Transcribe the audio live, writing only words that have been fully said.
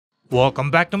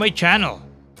Welcome back to my channel,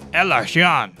 LR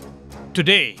Shion.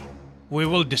 Today, we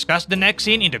will discuss the next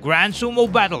scene in the Grand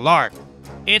Sumo Battle arc.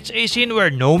 It's a scene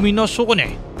where Nomi no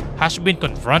Sukune has been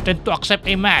confronted to accept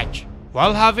a match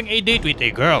while having a date with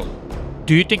a girl.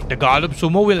 Do you think the god of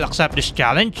sumo will accept this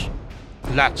challenge?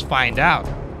 Let's find out.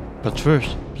 But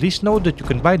first, please note that you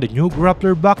can buy the new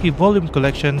Grappler Baki Volume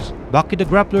Collections, Baki the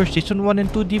Grappler Season 1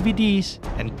 and 2 DVDs,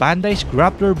 and Bandai's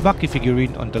Grappler Baki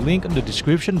figurine on the link in the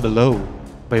description below.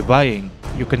 By buying,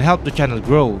 you can help the channel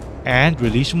grow and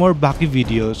release more Baki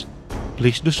videos.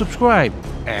 Please do subscribe,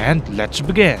 and let's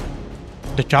begin.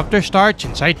 The chapter starts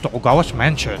inside Tokugawa's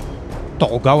mansion.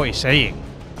 Tokugawa is saying,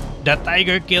 "The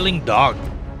tiger-killing dog,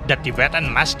 the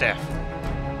Tibetan Mastiff."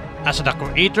 As the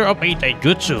creator of a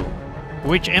taijutsu,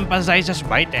 which emphasizes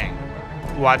biting,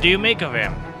 what do you make of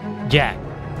him, Jack?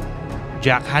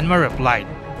 Jack Hanma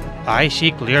replied, "I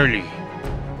see clearly.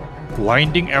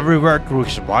 Winding everywhere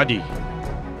through his body.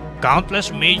 Countless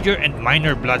major and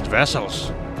minor blood vessels.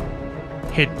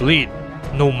 He'd bleed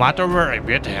no matter where I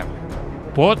bit him.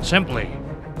 Put simply,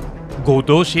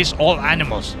 Godo sees all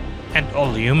animals and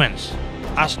all humans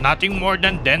as nothing more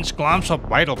than dense clumps of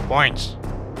vital points.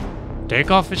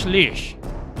 Take off his leash."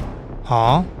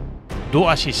 Huh? Do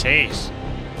as he says.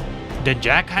 Then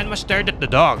Jack Hanma stared at the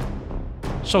dog.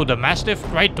 So the Mastiff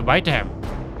tried to bite him.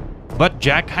 But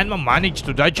Jack Hanma managed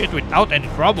to dodge it without any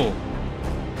trouble.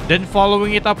 Then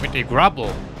following it up with a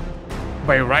grapple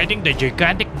by riding the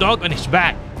gigantic dog on his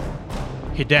back.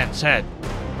 He then said,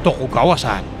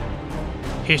 "Tokugawa-san,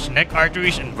 his neck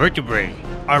arteries and vertebrae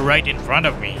are right in front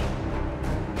of me.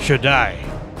 Should I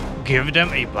give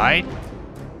them a bite?"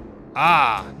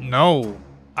 "Ah, no,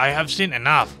 I have seen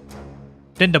enough."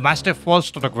 Then the Mastiff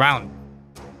falls to the ground.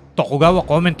 Tokugawa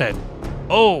commented,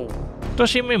 "Oh, to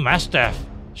see my Mastiff,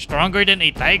 stronger than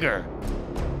a tiger.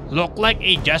 Look like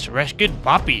a just rescued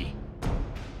puppy.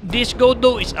 This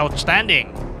Godo is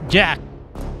outstanding, Jack.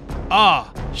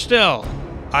 Still,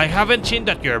 I haven't seen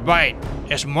that your bite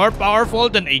is more powerful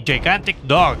than a gigantic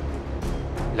dog.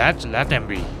 Let's let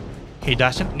him be. He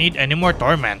doesn't need any more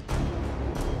torment.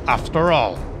 After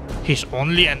all, he's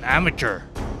only an amateur."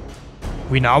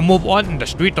 We now move on in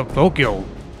the street of Tokyo.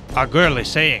 A girl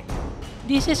is saying,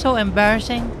 This is so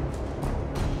embarrassing.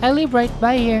 I live right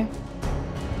by here.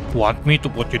 "Want me to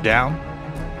put you down?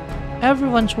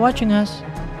 Everyone's watching us.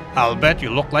 I'll bet you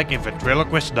look like a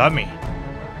ventriloquist dummy."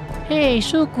 Hey,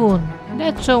 Sukune,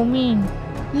 that's so mean.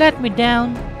 Let me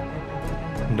down.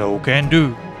 "No can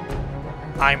do.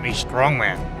 I'm a strong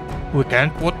man. We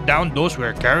can't put down those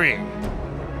we're carrying."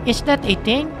 Is that a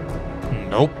thing?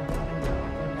 "Nope."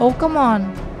 Oh, come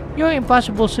on. You're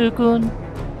impossible, Sukune.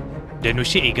 Then we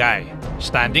see a guy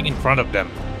standing in front of them.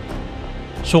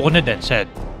 Sukune then said,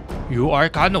 "You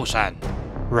are Kano-san,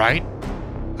 right?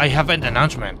 I have an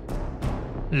announcement."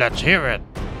 "Let's hear it.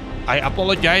 I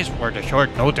apologize for the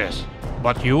short notice,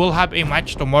 but you will have a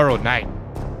match tomorrow night."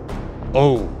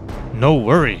 "Oh, no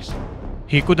worries.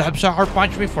 He could have sucker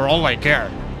punched me for all I care."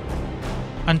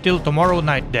 "Until tomorrow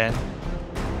night then."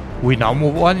 We now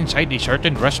move on inside a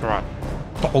certain restaurant.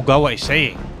 Tokugawa is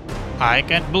saying, "I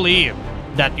can't believe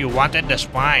that you wanted the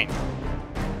spine.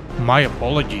 My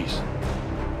apologies.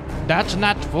 That's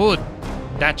not food.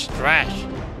 That's trash."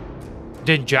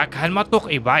 Then Jack Hanma took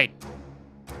a bite.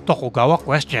 Tokugawa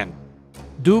questioned,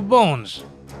 "Do bones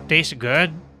taste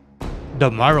good?"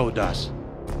 "The marrow does."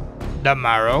 "The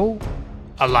marrow?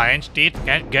 A lion's teeth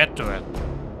can't get to it.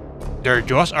 Their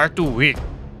jaws are too weak.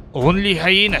 Only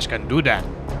hyenas can do that.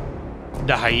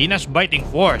 The hyena's biting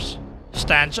force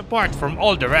stands apart from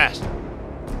all the rest.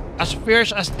 As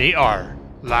fierce as they are,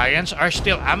 lions are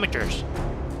still amateurs."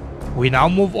 We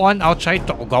now move on outside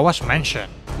Tokugawa's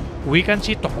mansion. We can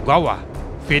see Tokugawa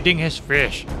feeding his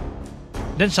fish.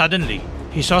 Then suddenly,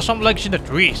 he saw some legs in the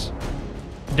trees.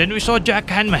 Then we saw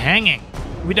Jack Hanma hanging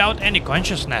without any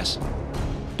consciousness.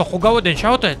 Tokugawa then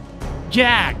shouted,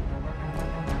 "Jack!"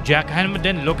 Jack Hanma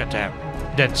then looked at him,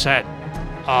 then said,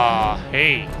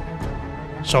 Hey.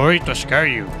 Sorry to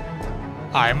scare you.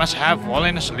 I must have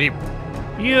fallen asleep."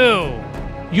 You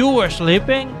were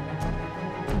sleeping?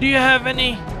 Do you have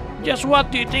any? Just what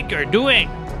do you think you're doing?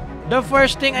 The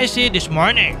first thing I see this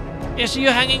morning is you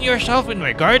hanging yourself in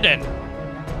my garden."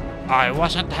 "I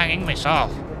wasn't hanging myself.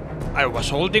 I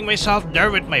was holding myself there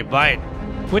with my bite,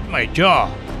 with my jaw."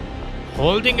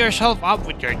 "Holding yourself up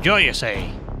with your jaw, you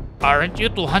say? Aren't you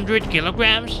 200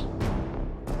 kilograms?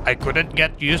 I couldn't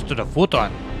get used to the futon,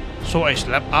 so I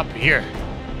slept up here."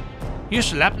 "You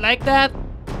slept like that?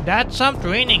 That's some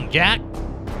training, Jack."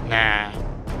 "Nah,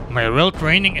 my real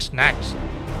training is next."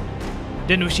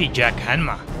 Then we see Jack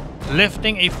Hanma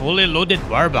lifting a fully loaded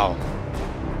barbell.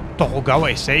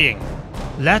 Tokugawa is saying,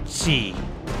 Let's see.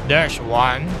 There's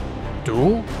 1,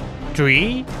 2,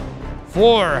 3,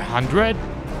 400?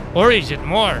 Or is it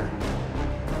more?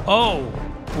 Oh,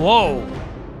 whoa.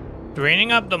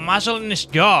 Training up the muscle in his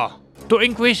jaw to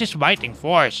increase his biting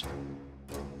force.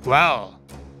 Well,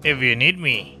 if you need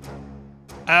me,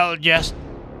 I'll just...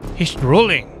 He's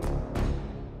drooling.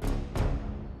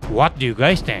 What do you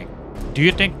guys think? Do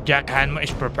you think Jack Hanma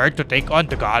is prepared to take on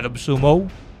the god of sumo?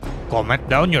 Comment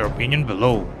down your opinion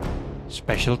below.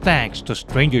 Special thanks to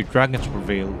Stranger Dragons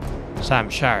Prevail, Sam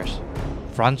Shars,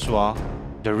 Francois,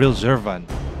 The Real Zervan,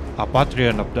 a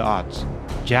Patreon of the Odds,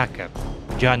 Jacket,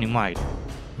 Johnny Might,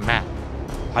 Matt,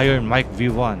 Iron Mike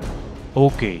V1,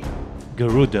 OK,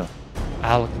 Garuda,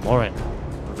 Alec Morin,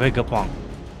 Vegapunk,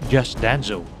 Just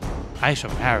Danzo,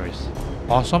 Isom Harris,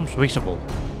 Awesome Swissable,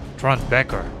 Trent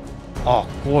Becker,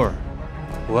 Core,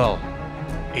 Well,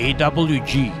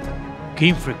 AWG,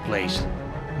 Game Freak Place,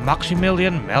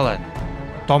 Maximilian Mellon,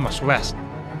 Thomas West,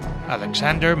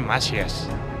 Alexander Macias,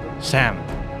 Sam,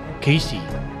 Casey,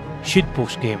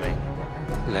 Shitpost Gaming,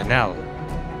 Lenel,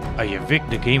 Ayavik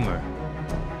the Gamer,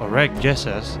 Oreg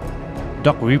Jesus,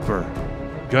 Doc Reaper,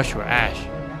 Joshua Ash,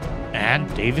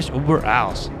 and Davis Uber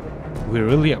Als. We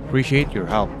really appreciate your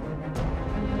help.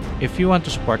 If you want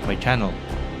to support my channel,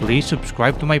 please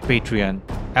subscribe to my Patreon,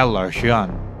 LR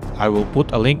Shion. I will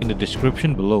put a link in the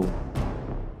description below.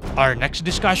 Our next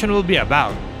discussion will be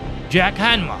about Jack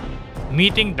Hanma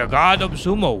meeting the god of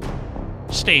sumo.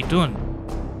 Stay tuned.